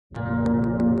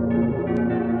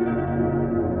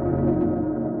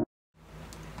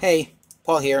Hey,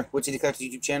 Paul here, Wood City Collector's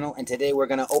YouTube channel, and today we're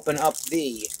going to open up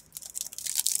the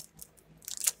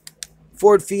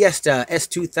Ford Fiesta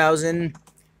S2000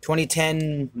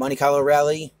 2010 Monte Carlo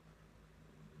Rally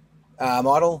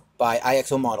model by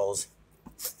IXO Models.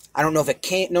 I don't know if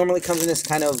it normally comes in this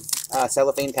kind of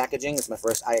cellophane packaging. It's my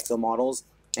first IXO Models.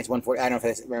 It's 140. I don't know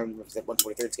if it's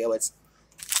 1/43rd scale. It's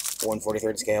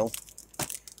 1/43rd scale.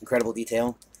 Incredible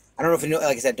detail. I don't know if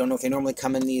like I said, don't know if they normally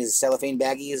come in these cellophane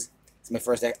baggies. This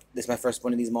is my first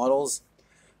one of these models,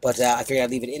 but I figured I'd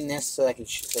leave it in this so I can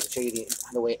show you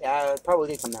the way. It probably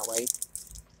did come that way.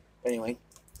 But anyway,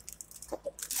 got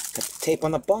the tape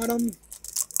on the bottom.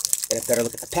 Get a better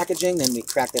look at the packaging. Then we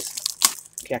crack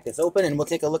this open, and we'll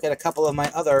take a look at a couple of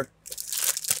my other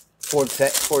Ford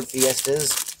Fiestas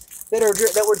that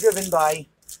were driven by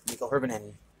Mikko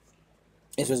Hirvonen.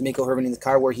 This was Mikko Hirvonen's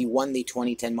car where he won the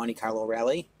 2010 Monte Carlo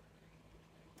Rally.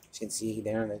 As you can see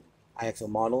there in the IXO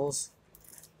Models.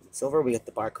 Silver, we got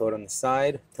the barcode on the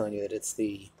side telling you that it's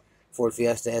the Ford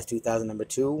Fiesta S2000 number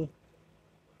 2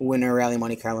 winner Rally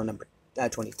Monte Carlo number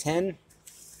 2010.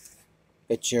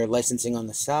 It's your licensing on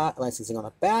the side, licensing on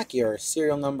the back, your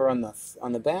serial number on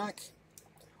the back,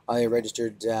 all your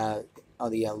registered all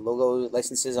the logo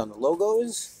licenses on the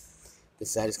logos.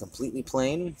 This side is completely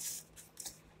plain,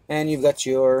 and you've got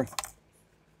your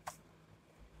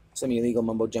some illegal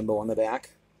mumbo jumbo on the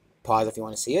back. Pause if you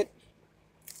want to see it.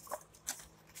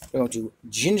 We're going to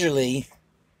gingerly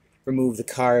remove the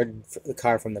car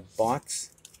from the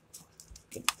box.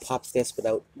 You can pop this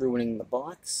without ruining the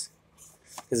box.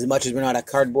 Because as much as we're not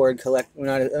cardboard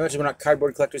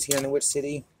collectors here in the Witch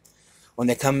City, when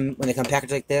they come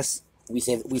packaged like this, we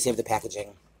save the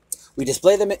packaging. We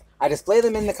display them. I display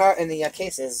them in the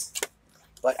cases,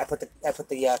 but I put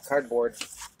the cardboard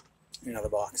in another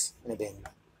box in a bin.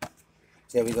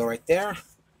 So there we go, right there.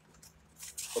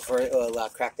 Before we'll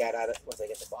crack that out once I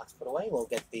get the box put away, we'll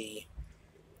get it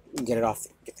out of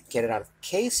the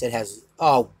case. It has,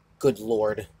 oh good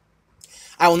lord,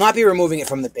 I will not be removing it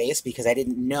from the base because I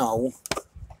didn't know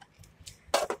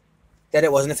that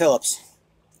it wasn't a Phillips.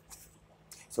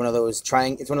 It's one of those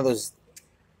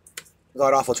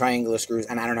god awful triangular screws,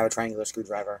 and I don't have a triangular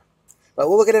screwdriver. But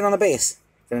we'll look at it on the base.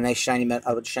 It's a nice shiny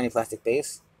plastic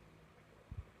base.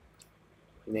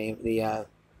 The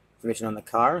information on the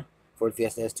car. Ford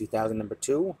Fiesta S2000 number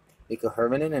 2, Mikko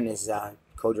Hirvonen and his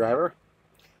co-driver,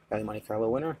 Rally Monte Carlo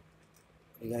winner.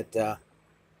 We got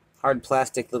hard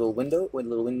plastic little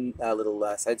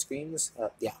side screens.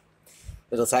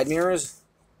 Little side mirrors.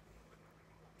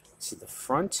 See the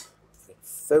front.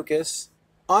 Focus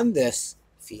on this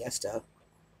Fiesta.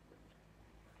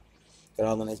 Got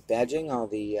all the nice badging, all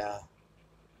the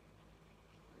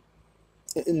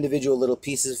individual little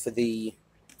pieces for the.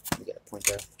 Let me get a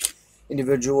pointer.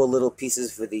 Individual little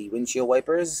pieces for the windshield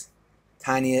wipers,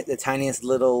 the tiniest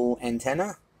little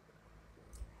antenna,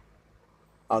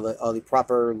 all the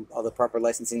proper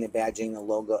licensing, the badging, the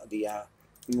logo, the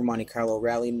Monte Carlo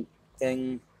Rally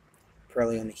thing,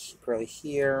 Pirelli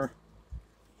here.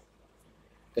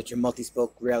 Got your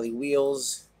multi-spoke Rally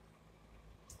wheels.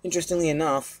 Interestingly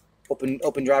enough,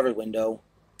 open driver's window,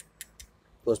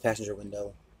 closed passenger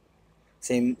window.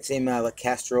 Same like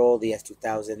Castrol, the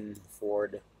S2000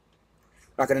 Ford.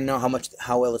 Not going to know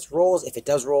how well it rolls. If it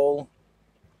does roll,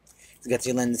 it's got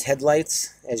your lens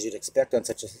headlights, as you'd expect on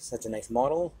such a nice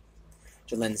model.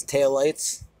 Your lens tail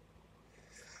lights.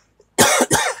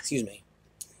 Excuse me.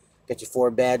 Got your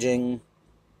Ford badging,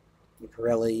 your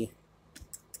Pirelli.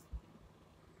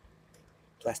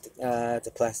 Plastic. It's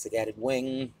a plastic added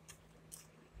wing.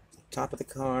 Top of the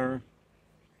car.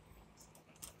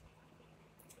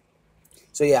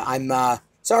 So yeah, I'm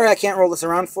sorry I can't roll this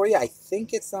around for you. I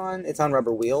think it's on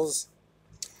rubber wheels.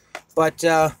 But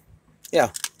yeah,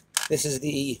 this is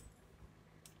the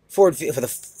Ford for the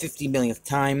 50 millionth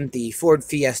time, the Ford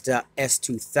Fiesta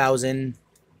S2000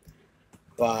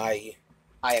 by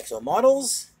IXO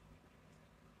Models.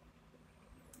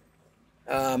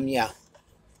 Yeah.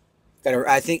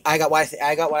 I got what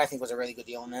I think was a really good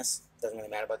deal on this. Doesn't really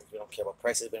matter about this. We don't care about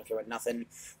prices. We don't care about nothing.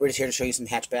 We're just here to show you some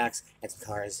hatchbacks and some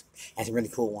cars and some really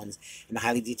cool ones and the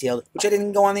highly detailed, which I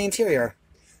didn't go on the interior.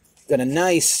 Got a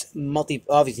nice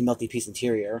obviously multi-piece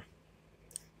interior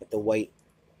with the white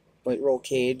roll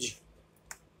cage,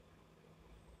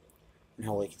 and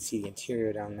how well you can see the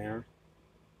interior down there.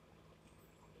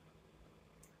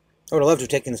 I would have loved to have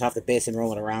taken this off the base and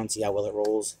roll it around, see how well it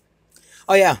rolls.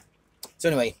 Oh yeah. So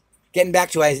anyway. Getting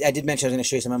back to, I did mention I was going to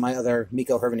show you some of my other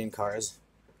Mikko Hirvonen cars.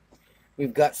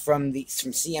 We've got from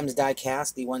CM's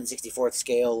diecast, the 1/64th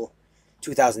scale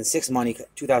 2006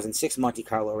 Monte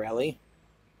Carlo Rally.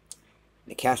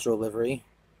 The Castro livery.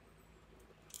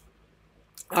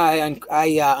 I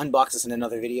unboxed this in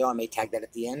another video. I may tag that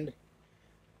at the end.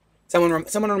 Someone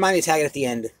remind me to tag it at the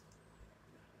end.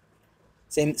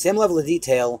 Same level of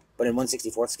detail, but in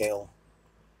 1/64th scale.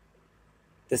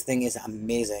 This thing is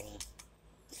amazing.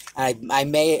 I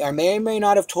may or may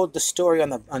not have told the story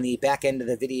on the back end of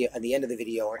the video, at the end of the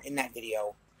video, or in that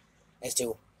video, as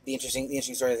to the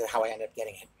interesting story of how I ended up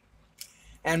getting it.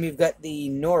 And we've got the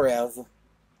Norev,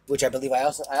 which I believe I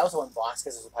also unboxed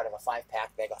because it was part of a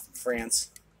 5-pack that I got from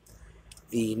France.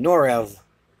 The Norev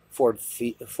Ford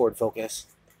Focus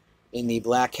in the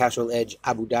black Castrol Edge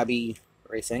Abu Dhabi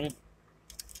racing.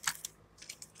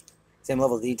 Same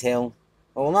level of detail.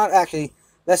 Well, not actually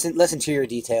less interior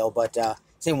detail, but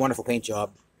same wonderful paint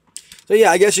job. So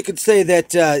yeah, I guess you could say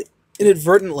that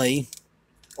inadvertently,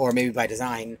 or maybe by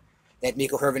design, that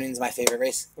Mikko Hirvonen is my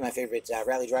favorite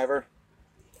rally driver.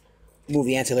 Move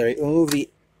the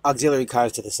auxiliary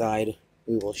cars to the side.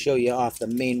 We will show you off the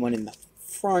main one in the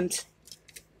front.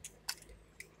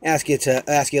 Ask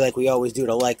you like we always do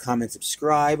to like, comment,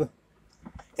 subscribe.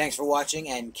 Thanks for watching,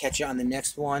 and catch you on the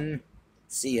next one.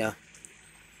 See ya.